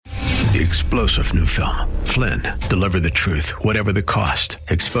The explosive new film, Flynn, deliver the truth, whatever the cost,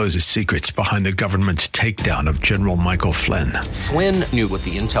 exposes secrets behind the government's takedown of General Michael Flynn. Flynn knew what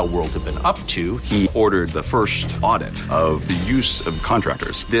the intel world had been up to. He ordered the first audit of the use of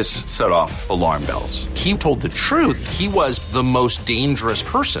contractors. This set off alarm bells. He told the truth. He was the most dangerous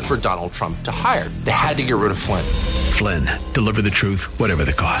person for Donald Trump to hire. They had to get rid of Flynn. Flynn, deliver the truth, whatever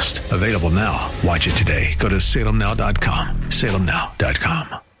the cost. Available now. Watch it today. Go to salemnow.com.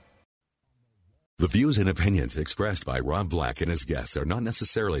 salemnow.com. The views and opinions expressed by Rob Black and his guests are not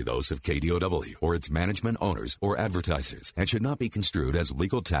necessarily those of KDOW or its management, owners, or advertisers and should not be construed as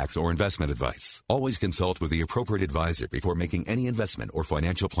legal, tax, or investment advice. Always consult with the appropriate advisor before making any investment or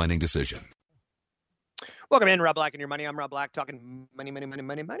financial planning decision. Welcome in, Rob Black and Your Money. I'm Rob Black, talking money,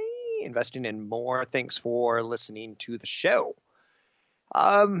 investing in more. Thanks for listening to the show.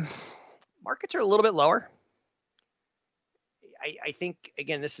 Markets are a little bit lower. I think,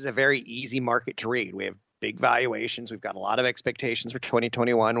 again, this is a very easy market to read. We have big valuations. We've got a lot of expectations for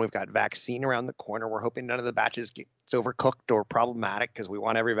 2021. We've got vaccine around the corner. We're hoping none of the batches gets overcooked or problematic because we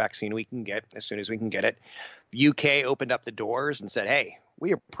want every vaccine we can get as soon as we can get it. The UK opened up the doors and said, hey,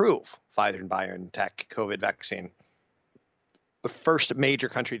 we approve Pfizer and BioNTech COVID vaccine. The first major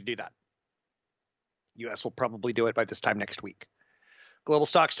country to do that. U.S. will probably do it by this time next week. Global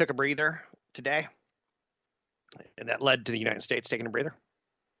stocks took a breather today. And that led to the United States taking a breather.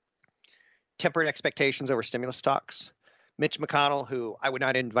 Tempered expectations over stimulus stocks. Mitch McConnell, who I would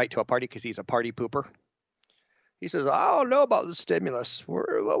not invite to a party because he's a party pooper. He says, I don't know about the stimulus. Whoa.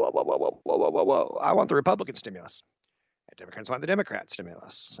 I want the Republican stimulus. And Democrats want the Democrat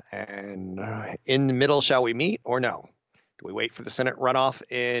stimulus. And in the middle, shall we meet or no? Do we wait for the Senate runoff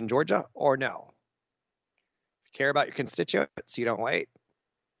in Georgia or no? If you care about your constituents, you don't wait.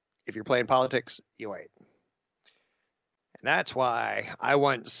 If you're playing politics, you wait. And that's why I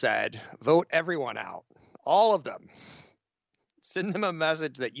once said, vote everyone out, all of them. Send them a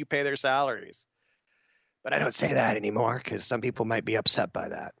message that you pay their salaries. But I don't say that anymore because some people might be upset by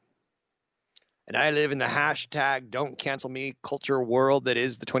that. And I live in the hashtag don't cancel me culture world that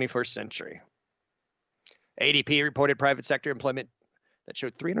is the 21st century. ADP reported private sector employment that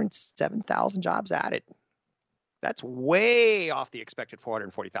showed 307,000 jobs added. That's way off the expected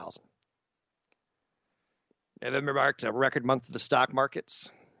 440,000. November marked a record month for the stock markets.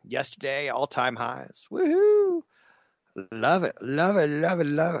 Yesterday, all-time highs. Woohoo! Love it.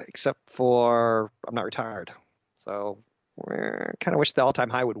 Except for I'm not retired. So I kind of wish the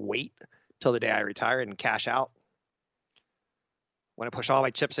all-time high would wait till the day I retire and cash out. Want to push all my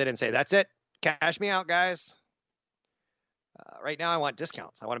chips in and say, that's it. Cash me out, guys. Right now, I want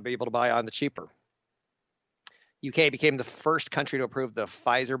discounts. I want to be able to buy on the cheaper. UK became the first country to approve the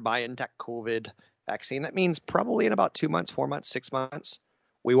Pfizer-BioNTech COVID vaccine. That means probably in about 2 months, 4 months, 6 months,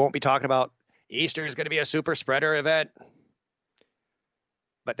 we won't be talking about Easter is going to be a super spreader event.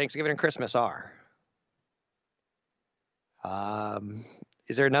 But Thanksgiving and Christmas are.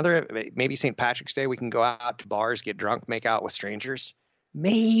 Is there another, maybe St. Patrick's Day, we can go out to bars, get drunk, make out with strangers?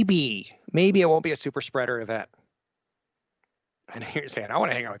 Maybe it won't be a super spreader event. And you're saying, I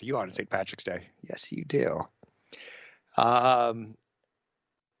want to hang out with you on St. Patrick's Day. Yes, you do.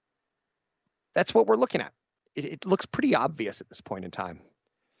 That's what we're looking at. It looks pretty obvious at this point in time.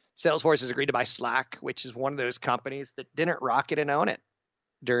 Salesforce has agreed to buy Slack, which is one of those companies that didn't rock it and own it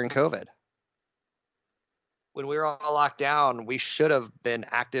during COVID. When we were all locked down, we should have been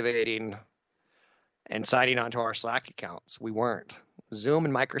activating and signing onto our Slack accounts. We weren't. Zoom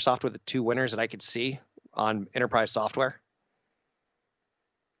and Microsoft were the two winners that I could see on enterprise software.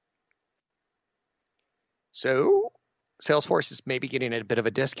 So Salesforce is maybe getting a bit of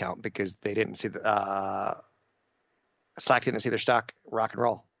a discount because they didn't see Slack didn't see their stock rock and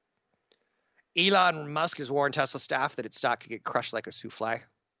roll. Elon Musk has warned Tesla staff that its stock could get crushed like a souffle.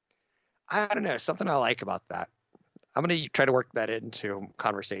 I don't know, something I like about that. I'm going to try to work that into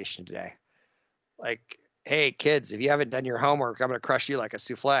conversation today. Like, hey, kids, if you haven't done your homework, I'm going to crush you like a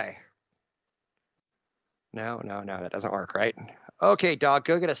souffle. No, that doesn't work, right? Okay, dog,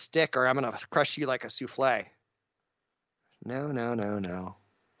 go get a stick or I'm going to crush you like a souffle. No.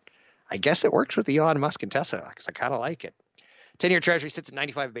 I guess it works with Elon Musk and Tesla because I kind of like it. 10-year Treasury sits at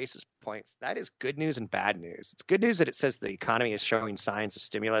 95 basis points. That is good news and bad news. It's good news that it says the economy is showing signs of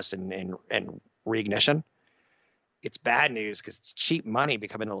stimulus and reignition. It's bad news because it's cheap money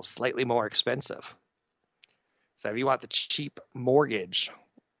becoming a little slightly more expensive. So if you want the cheap mortgage,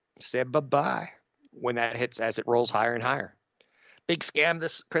 say bye-bye when that hits as it rolls higher and higher. Big scam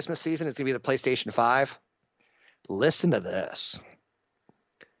this Christmas season is going to be the PlayStation 5. Listen to this.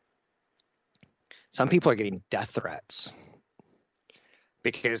 Some people are getting death threats.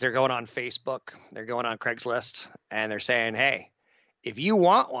 because they're going on Facebook, they're going on Craigslist, and they're saying, hey, if you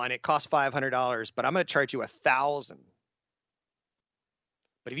want one, it costs $500, but I'm going to charge you $1,000.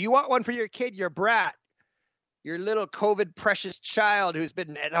 But if you want one for your kid, your brat, your little COVID precious child who's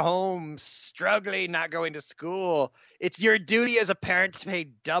been at home struggling, not going to school, it's your duty as a parent to pay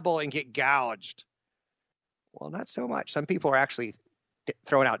double and get gouged. Well, not so much. Some people are actually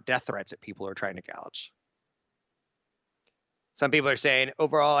throwing out death threats at people who are trying to gouge. Some people are saying,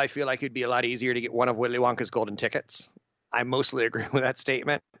 overall, I feel like it'd be a lot easier to get one of Willy Wonka's golden tickets. I mostly agree with that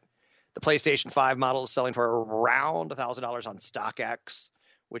statement. The PlayStation 5 model is selling for around $1,000 on StockX,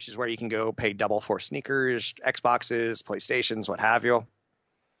 which is where you can go pay double for sneakers, Xboxes, PlayStations, what have you.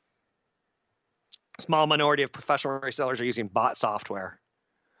 A small minority of professional resellers are using bot software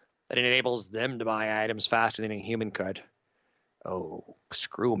that enables them to buy items faster than a human could. Oh,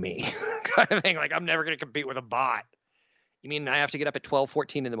 screw me. Kind of thing. Like, I'm never going to compete with a bot. You mean I have to get up at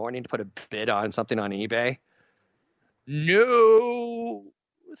 12:14 in the morning to put a bid on something on eBay? No,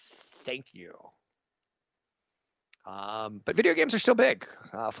 thank you. But video games are still big.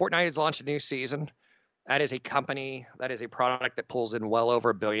 Fortnite has launched a new season. That is a company, that is a product that pulls in well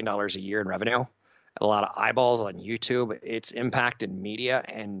over $1 billion a year in revenue. A lot of eyeballs on YouTube. Its impact in media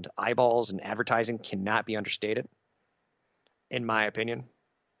and eyeballs and advertising cannot be understated, in my opinion.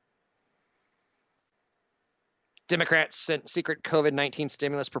 Democrats sent secret COVID-19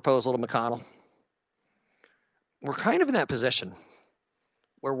 stimulus proposal to McConnell. We're kind of in that position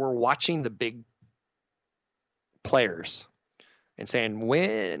where we're watching the big players and saying,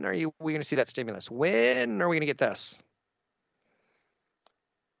 when are we going to see that stimulus? When are we going to get this?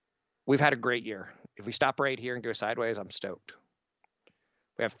 We've had a great year. If we stop right here and go sideways, I'm stoked.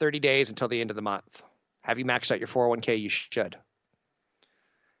 We have 30 days until the end of the month. Have you maxed out your 401k? You should.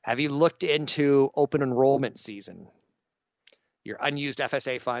 Have you looked into open enrollment season? Your unused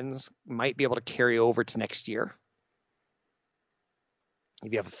FSA funds might be able to carry over to next year.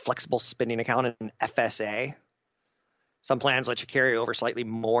 If you have a flexible spending account in an FSA, some plans let you carry over slightly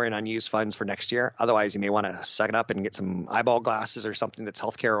more in unused funds for next year. Otherwise, you may want to suck it up and get some eyeball glasses or something that's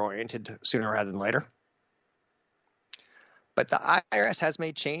healthcare oriented sooner rather than later. But the IRS has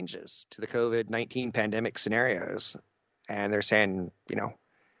made changes to the COVID-19 pandemic scenarios. And they're saying, you know,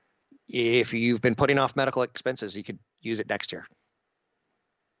 if you've been putting off medical expenses, you could use it next year.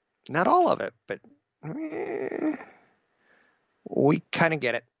 Not all of it, but we kind of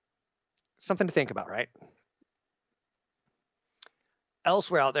get it. Something to think about, right?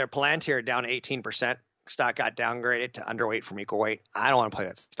 Elsewhere out there, Palantir down 18%. Stock got downgraded to underweight from equal weight. I don't want to play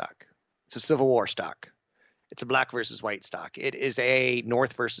that stock. It's a Civil War stock. It's a black versus white stock. It is a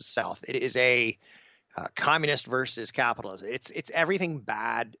North versus South. It is a communist versus capitalism. It's everything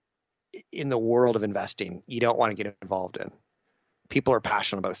bad in the world of investing you don't want to get involved in. People are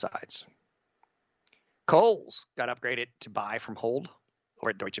passionate on both sides. Kohl's got upgraded to buy from hold over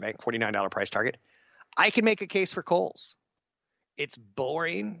at Deutsche Bank, $49 price target. I can make a case for Kohl's. It's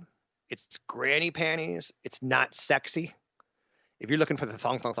boring. It's granny panties. It's not sexy. If you're looking for the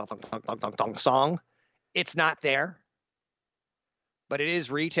thong song, it's not there. But it is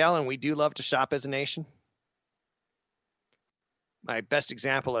retail, and we do love to shop as a nation. My best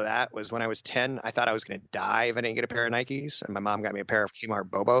example of that was when I was 10. I thought I was going to die if I didn't get a pair of Nikes, and my mom got me a pair of Kmart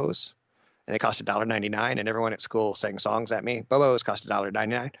Bobos, and they cost $1.99, and everyone at school sang songs at me. Bobos cost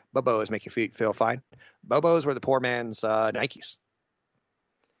 $1.99. Bobos make you feel fine. Bobos were the poor man's Nikes.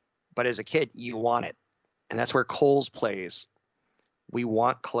 But as a kid, you want it, and that's where Kohl's plays. We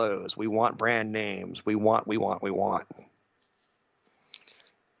want clothes. We want brand names. We want.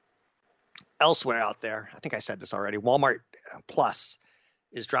 Elsewhere out there, I think I said this already, Walmart Plus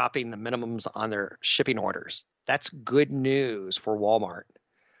is dropping the minimums on their shipping orders. That's good news for Walmart.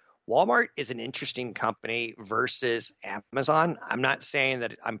 Walmart is an interesting company versus Amazon. I'm not saying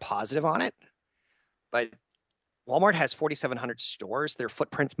that I'm positive on it, but Walmart has 4,700 stores. Their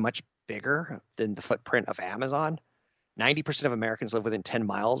footprint's much bigger than the footprint of Amazon. 90% of Americans live within 10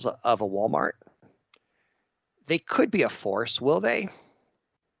 miles of a Walmart. They could be a force, will they?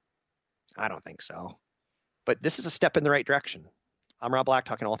 I don't think so. But this is a step in the right direction. I'm Rob Black,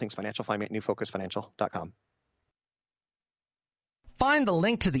 talking all things financial. Find me at newfocusfinancial.com. Find the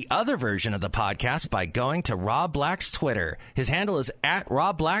link to the other version of the podcast by going to Rob Black's Twitter. His handle is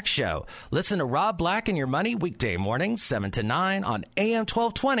 @RobBlackShow. Listen to Rob Black and Your Money weekday mornings, 7 to 9 on AM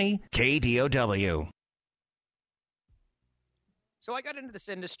 1220 KDOW. So I got into this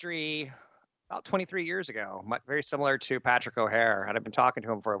industry about 23 years ago, very similar to Patrick O'Hare, and I've been talking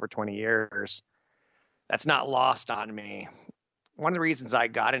to him for over 20 years. That's not lost on me. One of the reasons I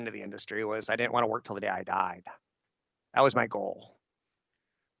got into the industry was I didn't want to work till the day I died. That was my goal.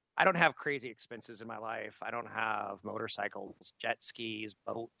 I don't have crazy expenses in my life. I don't have motorcycles, jet skis,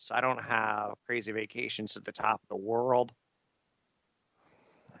 boats. I don't have crazy vacations at the top of the world.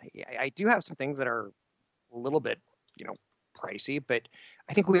 I do have some things that are a little bit, pricey, but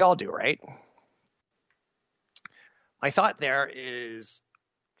I think we all do, right? My thought there is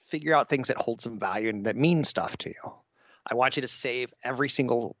figure out things that hold some value and that mean stuff to you. I want you to save every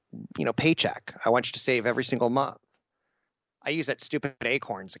single, paycheck. I want you to save every single month. I use that stupid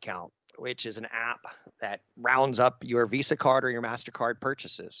Acorns account, which is an app that rounds up your Visa card or your MasterCard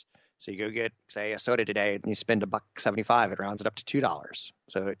purchases. So you go get, say, a soda today and you spend $1.75, it rounds it up to $2.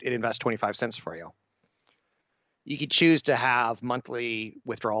 So it invests 25 cents for you. You could choose to have monthly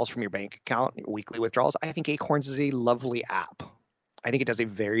withdrawals from your bank account, weekly withdrawals. I think Acorns is a lovely app. I think it does a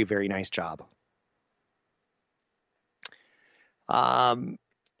very, very nice job.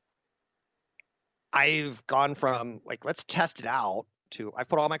 I've gone from let's test it out to I've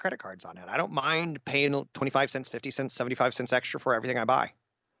put all my credit cards on it. I don't mind paying 25 cents, 50 cents, 75 cents extra for everything I buy.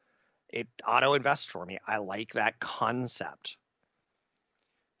 It auto invests for me. I like that concept.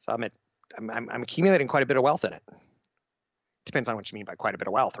 So I'm accumulating quite a bit of wealth in it. Depends on what you mean by quite a bit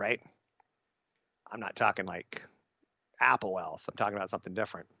of wealth, right? I'm not talking like Apple wealth. I'm talking about something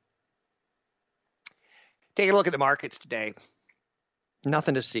different. Take a look at the markets today.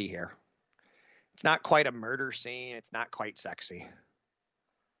 Nothing to see here. It's not quite a murder scene. It's not quite sexy.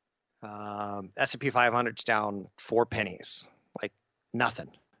 S&P 500's down 4 pennies. Nothing.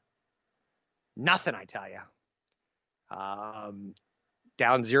 Nothing, I tell you.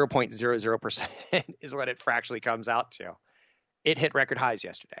 Down 0.00% is what it fractionally comes out to. It hit record highs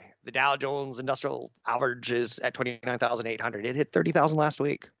yesterday. The Dow Jones Industrial Average is at 29,800. It hit 30,000 last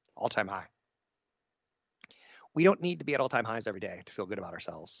week, all-time high. We don't need to be at all-time highs every day to feel good about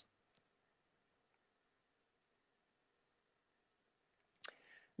ourselves.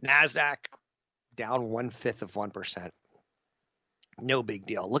 NASDAQ down 1/5%. No big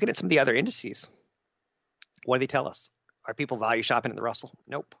deal. Looking at some of the other indices, what do they tell us? Are people value shopping at the Russell?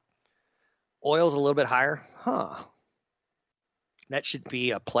 Nope. Oil's a little bit higher. That should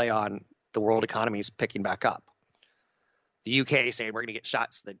be a play on the world economies picking back up. The UK saying we're going to get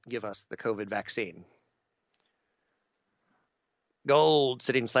shots that give us the COVID vaccine. Gold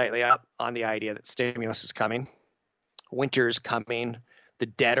sitting slightly up on the idea that stimulus is coming. Winter's coming. The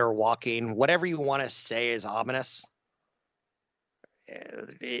dead are walking. Whatever you want to say is ominous.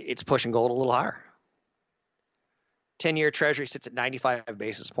 It's pushing gold a little higher. 10-year Treasury sits at 95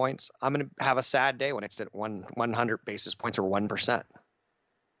 basis points. I'm going to have a sad day when it's at 100 basis points or 1%.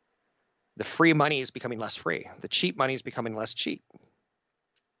 The free money is becoming less free. The cheap money is becoming less cheap.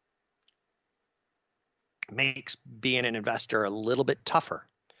 Makes being an investor a little bit tougher.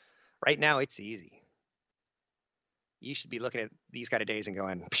 Right now, it's easy. You should be looking at these kind of days and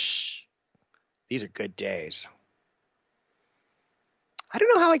going, psh, these are good days. I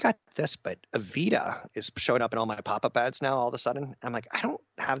don't know how I got this, but Avita is showing up in all my pop-up ads now all of a sudden. I'm like, I don't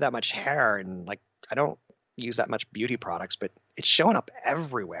have that much hair and I don't use that much beauty products, but it's showing up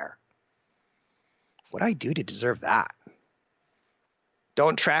everywhere. What do I do to deserve that?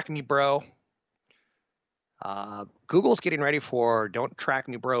 Don't track me, bro. Google's getting ready for don't track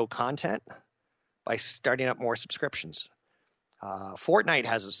me, bro content by starting up more subscriptions. Fortnite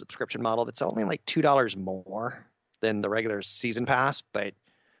has a subscription model that's only $2 more than the regular season pass, but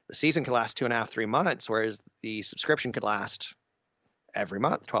the season could last 2.5, 3 months, whereas the subscription could last every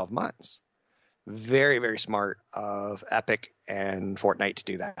month, 12 months. Very, very smart of Epic and Fortnite to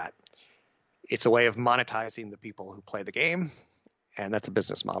do that. It's a way of monetizing the people who play the game, and that's a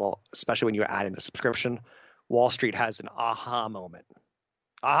business model, especially when you add in the subscription. Wall Street has an aha moment.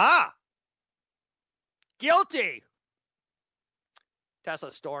 Aha! Guilty!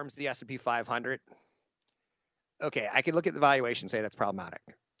 Tesla storms the S&P 500. Okay, I could look at the valuation and say that's problematic.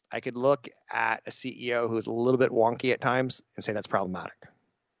 I could look at a CEO who's a little bit wonky at times and say that's problematic.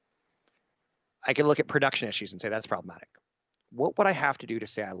 I could look at production issues and say that's problematic. What would I have to do to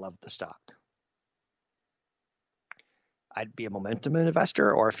say I love the stock? I'd be a momentum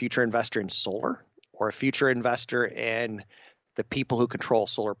investor or a future investor in solar or a future investor in the people who control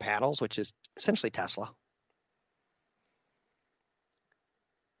solar panels, which is essentially Tesla.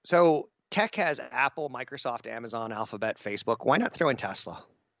 So tech has Apple, Microsoft, Amazon, Alphabet, Facebook. Why not throw in Tesla?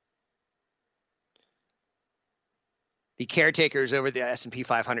 The caretakers over the S&P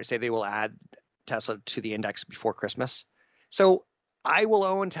 500 say they will add Tesla to the index before Christmas. So I will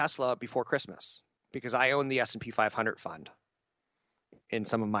own Tesla before Christmas because I own the S&P 500 fund in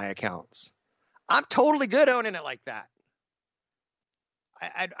some of my accounts. I'm totally good owning it like that.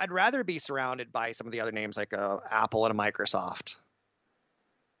 I'd rather be surrounded by some of the other names like Apple and a Microsoft.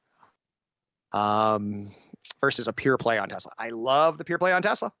 versus a pure play on Tesla. I love the pure play on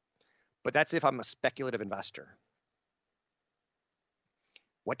Tesla, but that's if I'm a speculative investor.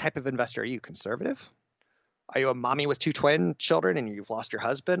 What type of investor are you? Conservative? Are you a mommy with 2 twin children and you've lost your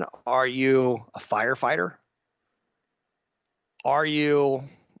husband? Are you a firefighter? Are you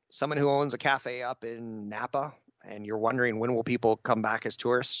someone who owns a cafe up in Napa and you're wondering when will people come back as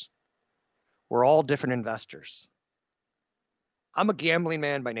tourists? We're all different investors. I'm a gambling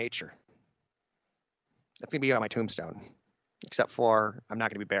man by nature. That's going to be on my tombstone, except for I'm not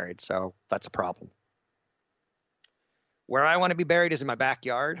going to be buried, so that's a problem. Where I want to be buried is in my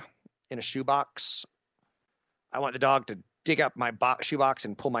backyard, in a shoebox. I want the dog to dig up my shoebox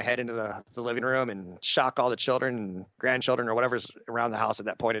and pull my head into the living room and shock all the children and grandchildren or whatever's around the house at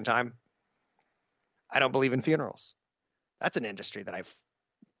that point in time. I don't believe in funerals. That's an industry that I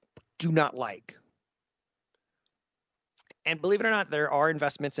do not like. And believe it or not, there are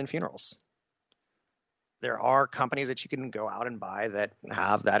investments in funerals. There are companies that you can go out and buy that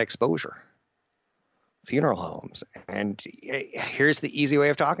have that exposure. Funeral homes. And here's the easy way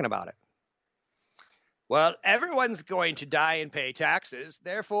of talking about it. Well, everyone's going to die and pay taxes,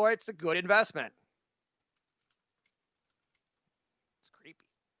 therefore it's a good investment. It's creepy,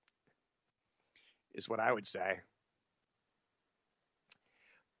 is what I would say.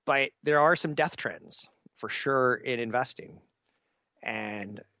 But there are some death trends for sure in investing.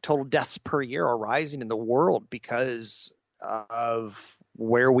 And total deaths per year are rising in the world because of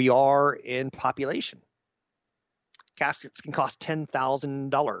where we are in population. Caskets can cost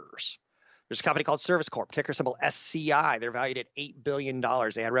 $10,000. There's a company called Service Corp, ticker symbol SCI. They're valued at $8 billion.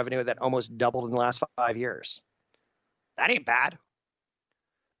 They had revenue that almost doubled in the last 5 years. That ain't bad.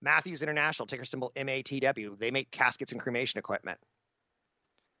 Matthews International, ticker symbol MATW. They make caskets and cremation equipment.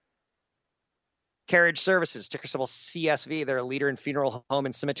 Carriage Services, ticker symbol CSV. They're a leader in funeral home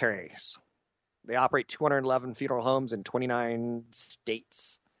and cemeteries. They operate 211 funeral homes in 29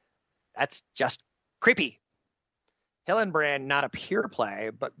 states. That's just creepy. Hillenbrand, not a pure play,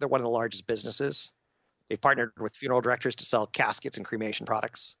 but they're one of the largest businesses. They've partnered with funeral directors to sell caskets and cremation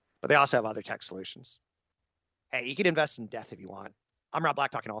products, but they also have other tech solutions. Hey, you can invest in death if you want. I'm Rob Black,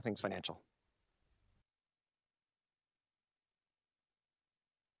 talking all things financial.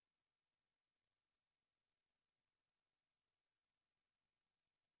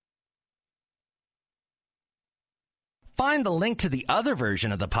 Find the link to the other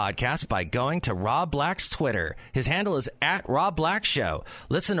version of the podcast by going to Rob Black's Twitter. His handle is at Rob Black Show.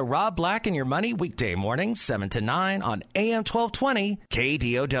 Listen to Rob Black and Your Money weekday mornings, 7 to 9 on AM 1220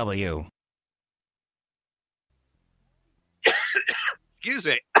 KDOW. Excuse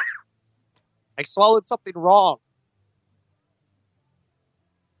me. I swallowed something wrong.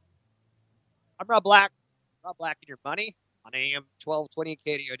 I'm Rob Black. Rob Black and Your Money on AM 1220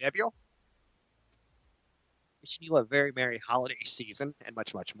 KDOW. Wishing you a very merry holiday season and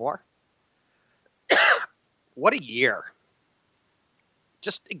much, much more. What a year.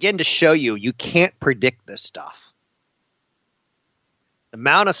 Just again to show you, you can't predict this stuff. The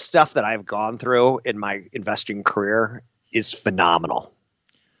amount of stuff that I've gone through in my investing career is phenomenal.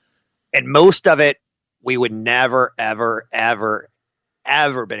 And most of it, we would never, ever, ever,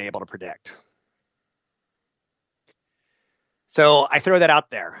 ever been able to predict. So I throw that out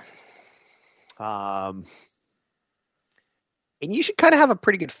there. And you should kind of have a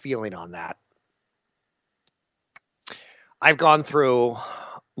pretty good feeling on that. I've gone through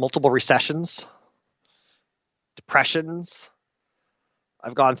multiple recessions, depressions.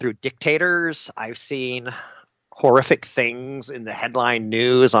 I've gone through dictators. I've seen horrific things in the headline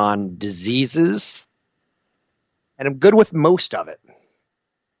news on diseases. And I'm good with most of it.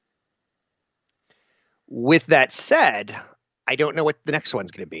 With that said, I don't know what the next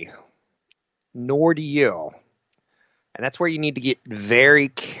one's going to be. Nor do you. And that's where you need to get very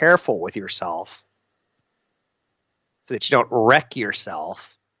careful with yourself so that you don't wreck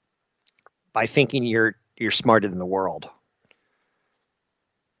yourself by thinking you're smarter than the world.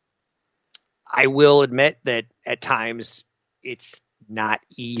 I will admit that at times it's not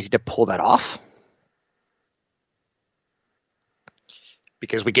easy to pull that off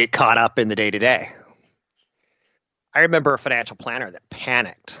because we get caught up in the day-to-day. I remember a financial planner that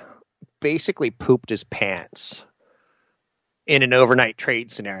panicked, basically pooped his pants in an overnight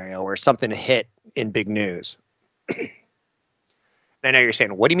trade scenario where something hit in big news. And I know you're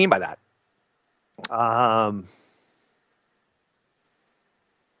saying, what do you mean by that?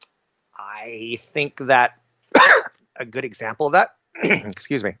 I think that a good example of that,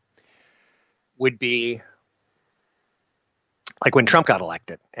 excuse me, would be like when Trump got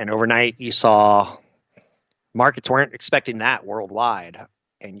elected and overnight you saw markets weren't expecting that worldwide.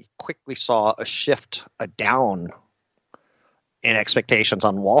 and you quickly saw a shift, a down in expectations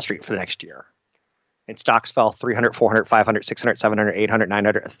on Wall Street for the next year. And stocks fell 300, 400, 500, 600, 700, 800,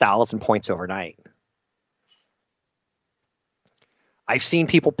 900, 1,000 points overnight. I've seen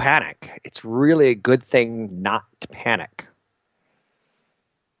people panic. It's really a good thing not to panic.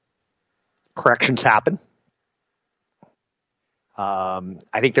 Corrections happen.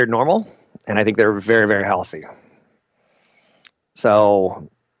 I think they're normal, and I think they're very, very healthy. So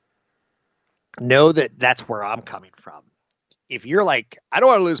know that that's where I'm coming from. If you're like, I don't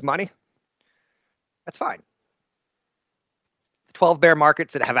want to lose money, that's fine. The 12 bear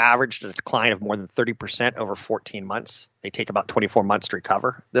markets that have averaged a decline of more than 30% over 14 months, they take about 24 months to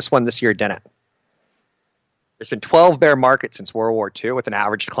recover. This one this year didn't. There's been 12 bear markets since World War II with an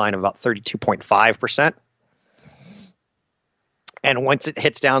average decline of about 32.5%. And once it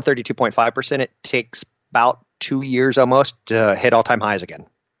hits down 32.5%, it takes about 2 years almost to hit all-time highs again.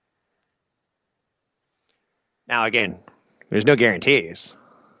 Now, again, there's no guarantees.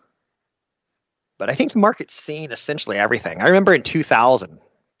 But I think the market's seen essentially everything. I remember in 2000,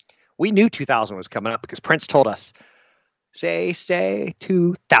 we knew 2000 was coming up because Prince told us, say,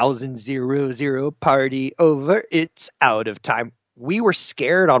 2000 party over, it's out of time. We were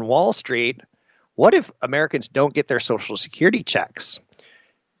scared on Wall Street. What if Americans don't get their Social Security checks?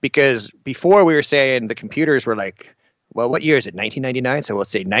 Because before we were saying the computers were like, well, what year is it? 1999? So we'll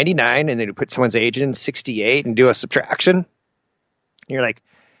say 99, and then we put someone's age in 68 and do a subtraction. And you're like,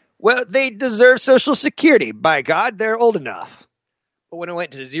 well, they deserve Social Security. By God, they're old enough. But when it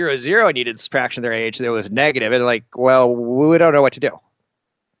went to 00 and you did subtraction of their age, there was negative. And like, well, we don't know what to do.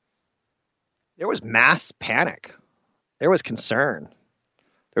 There was mass panic. There was concern.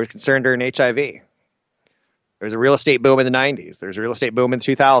 There was concern during HIV. There was a real estate boom in the 90s. There's a real estate boom in the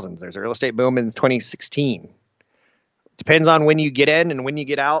 2000s. There's a real estate boom in 2016. Depends on when you get in and when you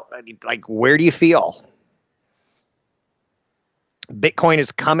get out. I mean, like, where do you feel? Bitcoin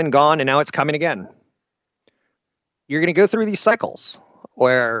has come and gone, and now it's coming again. You're going to go through these cycles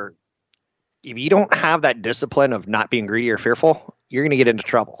where if you don't have that discipline of not being greedy or fearful, you're going to get into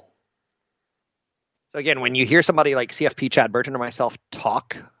trouble. So again, when you hear somebody like CFP Chad Burton or myself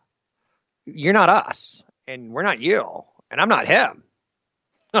talk, you're not us, and we're not you, and I'm not him.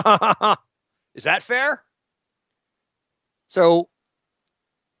 Is that fair? So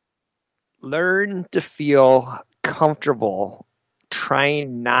learn to feel comfortable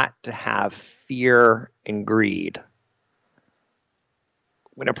trying not to have fear and greed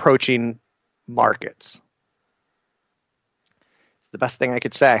when approaching markets. It's the best thing I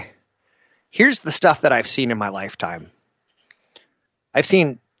could say. Here's the stuff that I've seen in my lifetime. I've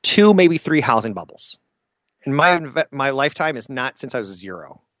seen 2, maybe 3 housing bubbles. And my lifetime is not since I was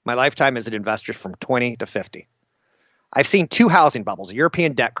 0. My lifetime as an investor from 20 to 50. I've seen 2 housing bubbles, a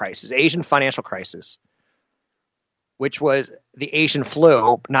European debt crisis, Asian financial crisis, which was the Asian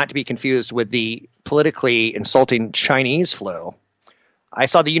flu, not to be confused with the politically insulting Chinese flu. I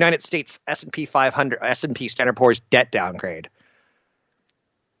saw the United States S&P 500, S&P Standard & Poor's debt downgrade.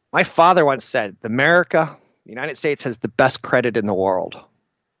 My father once said, the United States has the best credit in the world.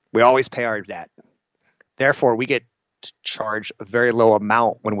 We always pay our debt. Therefore, we get to charge a very low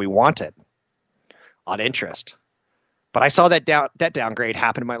amount when we want it on interest. But I saw that debt downgrade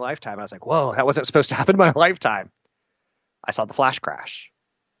happen in my lifetime. I was like, whoa, that wasn't supposed to happen in my lifetime. I saw the flash crash.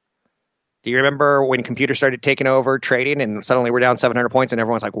 Do you remember when computers started taking over trading and suddenly we're down 700 points and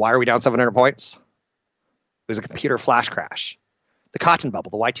everyone's like, why are we down 700 points? It was a computer flash crash. The cotton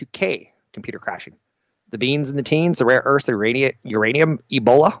bubble, the Y2K computer crashing. The beans and the teens, the rare earth, the uranium,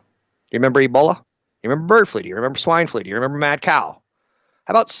 Ebola. Do you remember Ebola? You remember bird flu? Do you remember swine flu? Do you remember mad cow?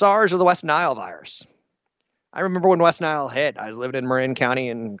 How about SARS or the West Nile virus? I remember when West Nile hit. I was living in Marin County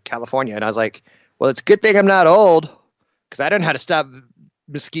in California, and I was like, well, it's a good thing I'm not old because I don't know how to stop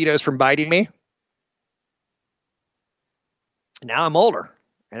mosquitoes from biting me. Now I'm older,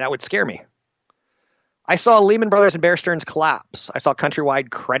 and that would scare me. I saw Lehman Brothers and Bear Stearns collapse. I saw Countrywide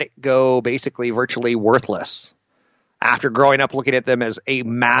Credit go basically virtually worthless after growing up looking at them as a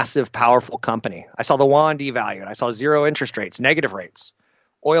massive, powerful company. I saw the yuan devalue. I saw zero interest rates, negative rates.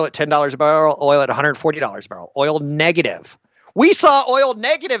 Oil at $10 a barrel, oil at $140 a barrel. Oil negative. We saw oil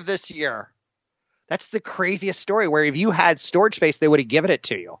negative this year. That's the craziest story, where if you had storage space, they would have given it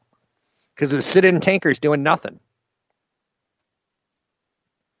to you because it was sitting in tankers doing nothing.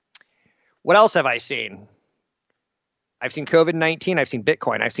 What else have I seen? I've seen COVID-19. I've seen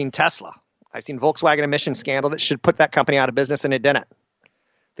Bitcoin. I've seen Tesla. I've seen Volkswagen emission scandal that should put that company out of business, and it didn't.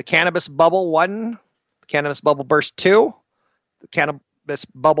 The cannabis bubble 1, the cannabis bubble burst 2, the cannabis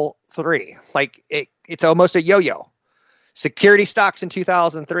bubble 3. Like it's almost a yo-yo. Security stocks in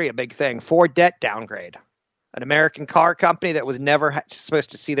 2003, a big thing. Ford debt downgrade. An American car company that was never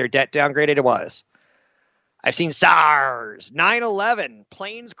supposed to see their debt downgraded, it was. I've seen SARS, 9/11,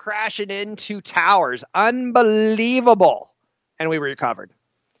 planes crashing into towers. Unbelievable. And we recovered.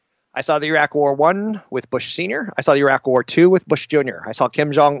 I saw the Iraq War I with Bush Sr. I saw the Iraq War II with Bush Jr. I saw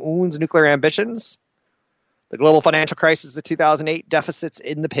Kim Jong-un's nuclear ambitions. The global financial crisis of 2008, deficits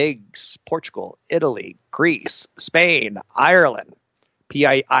in the pigs. Portugal, Italy, Greece, Spain, Ireland,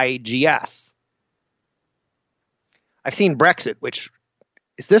 PIGS. I've seen Brexit, which,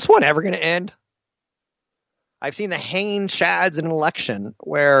 is this one ever going to end? I've seen the hanging chads in an election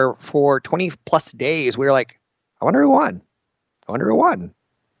where for 20 plus days we were like, I wonder who won. I wonder who won.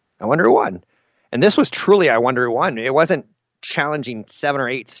 I wonder who won. And this was truly, I wonder who won. It wasn't challenging 7 or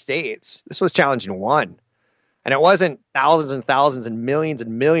 8 states. This was challenging one. And it wasn't thousands and thousands and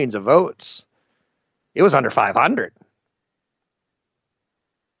millions of votes. It was under 500.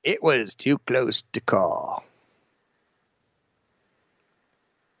 It was too close to call.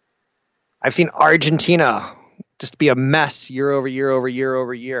 I've seen Argentina just be a mess year over year over year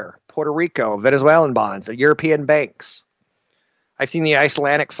over year. Puerto Rico, Venezuelan bonds, European banks. I've seen the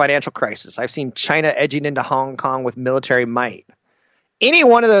Icelandic financial crisis. I've seen China edging into Hong Kong with military might. Any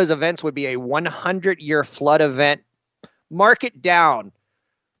one of those events would be a 100-year flood event. Market down.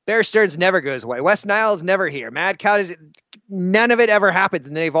 Bear Stearns never goes away. West Nile's never here. Mad Cow is none of it ever happens,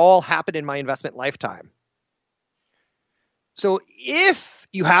 and they've all happened in my investment lifetime. So if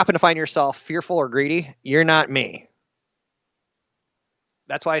you happen to find yourself fearful or greedy, you're not me.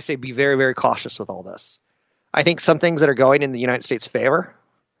 That's why I say be very, very cautious with all this. I think some things that are going in the United States' favor.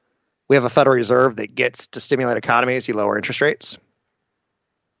 We have a Federal Reserve that gets to stimulate economies, you lower interest rates.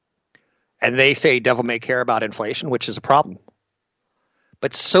 And they say devil may care about inflation, which is a problem.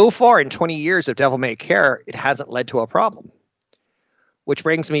 But so far in 20 years of devil may care, it hasn't led to a problem. Which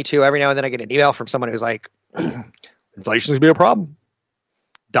brings me to every now and then I get an email from someone who's like, inflation's going to be a problem.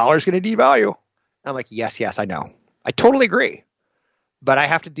 Dollar's going to devalue. And I'm like, yes, I know. I totally agree. But I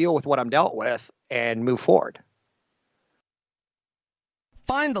have to deal with what I'm dealt with and move forward.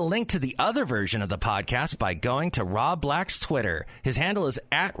 Find the link to the other version of the podcast by going to Rob Black's Twitter. His handle is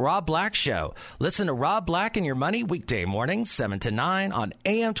 @RobBlackShow. Listen to Rob Black and Your Money weekday mornings, 7 to 9 on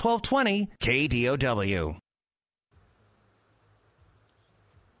AM 1220 KDOW.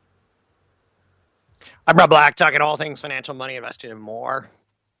 I'm Rob Black, talking all things financial, money, investing, and more.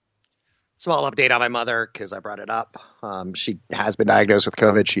 Small update on my mother, because I brought it up. She has been diagnosed with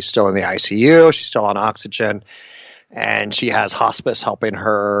COVID. She's still in the ICU. She's still on oxygen. And she has hospice helping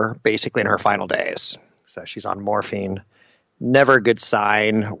her basically in her final days. So she's on morphine. Never a good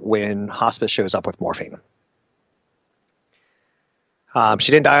sign when hospice shows up with morphine.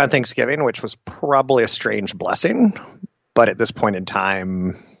 She didn't die on Thanksgiving, which was probably a strange blessing. But at this point in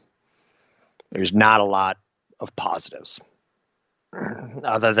time, there's not a lot of positives.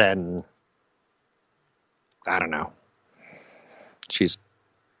 Other than, I don't know. She's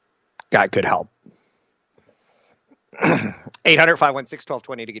got good help.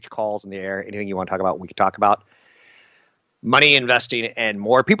 800-516-1220 to get your calls in the air. Anything you want to talk about, we can talk about. Money, investing, and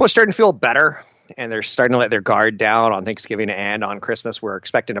more. People are starting to feel better, and they're starting to let their guard down on Thanksgiving and on Christmas. We're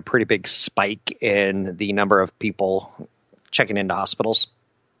expecting a pretty big spike in the number of people checking into hospitals.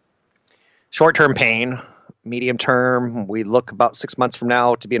 Short-term pain, medium-term, we look about 6 months from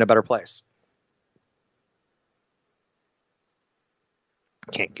now to be in a better place.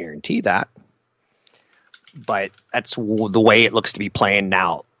 Can't guarantee that. But that's the way it looks to be playing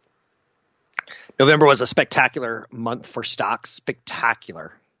now. November was a spectacular month for stocks.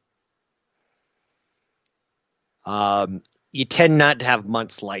 Spectacular. You tend not to have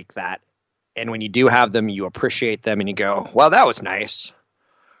months like that. And when you do have them, you appreciate them and you go, well, that was nice.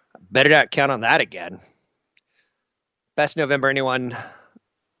 Better not count on that again. Best November anyone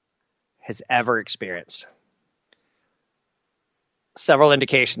has ever experienced. Several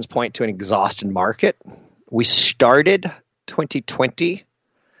indications point to an exhausted market. We started 2020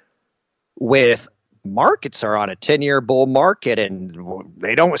 with markets are on a 10-year bull market and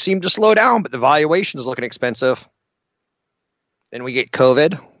they don't seem to slow down, but the valuation is looking expensive. Then we get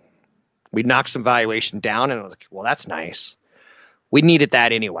COVID. We knocked some valuation down and I was like, well, that's nice. We needed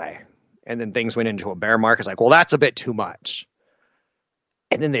that anyway. And then things went into a bear market. It's like, well, that's a bit too much.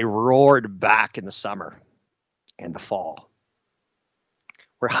 And then they roared back in the summer and the fall.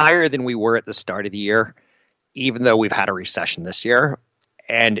 We're higher than we were at the start of the year, even though we've had a recession this year.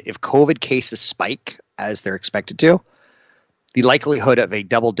 And if COVID cases spike, as they're expected to, the likelihood of a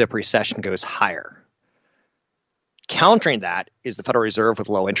double-dip recession goes higher. Countering that is the Federal Reserve with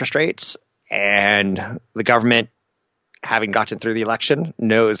low interest rates and the government having gotten through the election,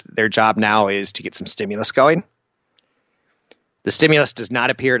 knows their job now is to get some stimulus going. The stimulus does not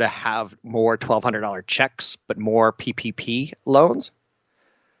appear to have more $1,200 checks, but more PPP loans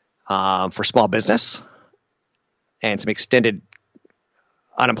for small business and some extended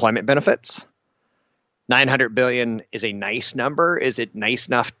unemployment benefits. $900 billion is a nice number. Is it nice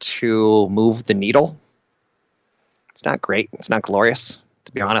enough to move the needle? It's not great. It's not glorious,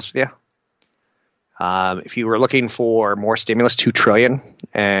 to be honest with you. If you were looking for more stimulus, $2 trillion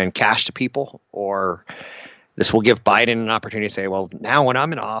and cash to people, or this will give Biden an opportunity to say, well, now when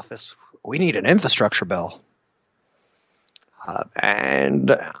I'm in office, we need an infrastructure bill.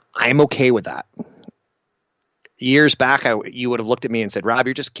 And I'm okay with that. Years back, you would have looked at me and said, Rob,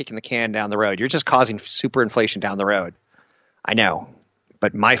 you're just kicking the can down the road. You're just causing super inflation down the road. I know,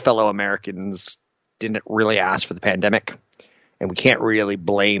 but my fellow Americans didn't really ask for the pandemic. And we can't really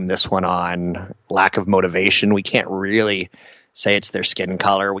blame this one on lack of motivation. We can't really say it's their skin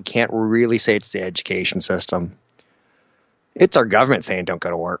color. We can't really say it's the education system. It's our government saying don't go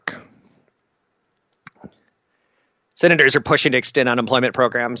to work. Senators are pushing to extend unemployment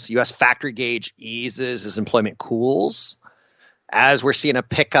programs. U.S. factory gauge eases as employment cools. As we're seeing a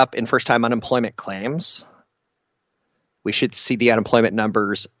pickup in first-time unemployment claims, we should see the unemployment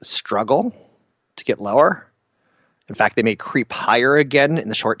numbers struggle to get lower. In fact, they may creep higher again in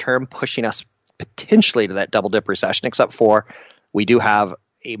the short term, pushing us potentially to that double-dip recession, except for we do have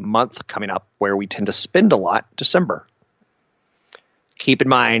a month coming up where we tend to spend a lot, December. Keep in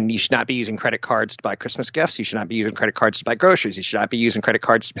mind, you should not be using credit cards to buy Christmas gifts. You should not be using credit cards to buy groceries. You should not be using credit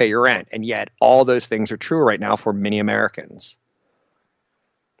cards to pay your rent. And yet, all those things are true right now for many Americans.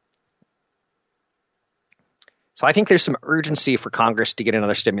 So I think there's some urgency for Congress to get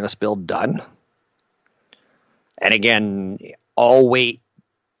another stimulus bill done. And again, I'll wait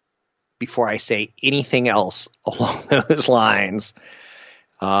before I say anything else along those lines.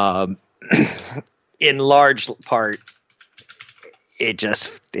 In large part,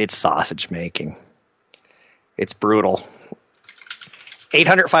 it's sausage making. It's brutal.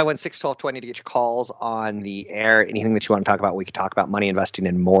 800-516-1220 to get your calls on the air. Anything that you want to talk about, we can talk about money investing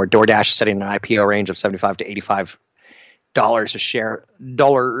and more. DoorDash is setting an IPO range of $75 to $85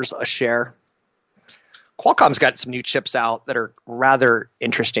 a share. Qualcomm's got some new chips out that are rather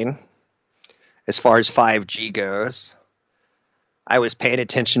interesting as far as 5G goes. I was paying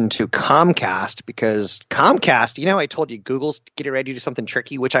attention to Comcast because Comcast, I told you Google's getting ready to do something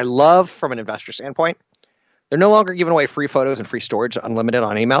tricky, which I love from an investor standpoint. They're no longer giving away free photos and free storage unlimited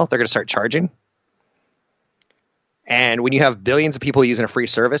on email. They're going to start charging. And when you have billions of people using a free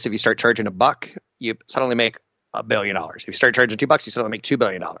service, if you start charging $1, you suddenly make $1 billion. If you start charging $2, you suddenly make $2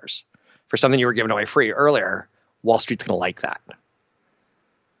 billion. For something you were giving away free earlier, Wall Street's going to like that.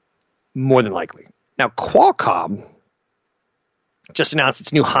 More than likely. Now, Qualcomm just announced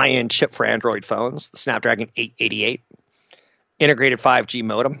its new high-end chip for Android phones, the Snapdragon 888, integrated 5G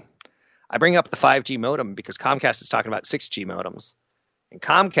modem. I bring up the 5G modem because Comcast is talking about 6G modems. And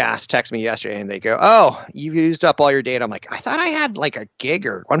Comcast texted me yesterday, and they go, oh, you've used up all your data. I'm like, I thought I had like a gig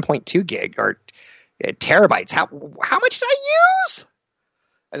or 1.2 gig or terabytes. How much did I use?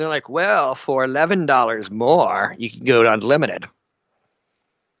 And they're like, well, for $11 more, you can go to unlimited.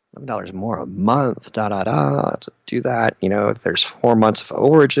 $11 more a month, to do that. If there's 4 months of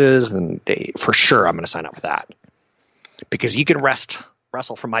overages, and for sure I'm going to sign up for that. Because you can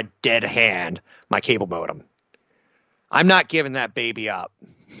wrestle from my dead hand, my cable modem. I'm not giving that baby up.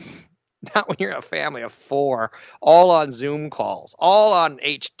 Not when you're a family of 4, all on Zoom calls, all on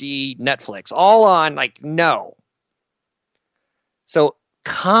HD Netflix, all on, no. So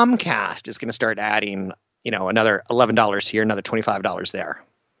Comcast is going to start adding, another $11 here, another $25 there.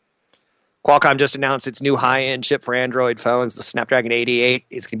 Qualcomm just announced its new high-end chip for Android phones. The Snapdragon 88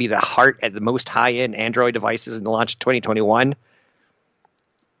 is going to be the heart at the most high-end Android devices in the launch of 2021.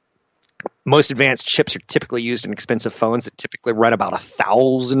 Most advanced chips are typically used in expensive phones that typically run about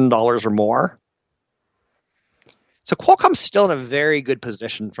 $1,000 or more. So Qualcomm's still in a very good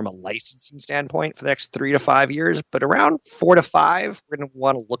position from a licensing standpoint for the next 3 to 5 years, but around 4 to 5, we're going to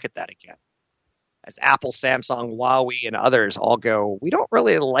want to look at that again. As Apple, Samsung, Huawei, and others all go, we don't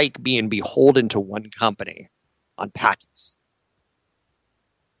really like being beholden to one company on patents.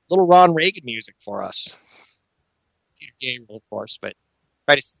 Little Ron Reagan music for us. Peter Gabriel, of course, but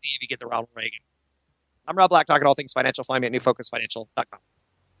try to see if you get the Ronald Reagan. I'm Rob Black, talking all things financial. Find me at newfocusfinancial.com.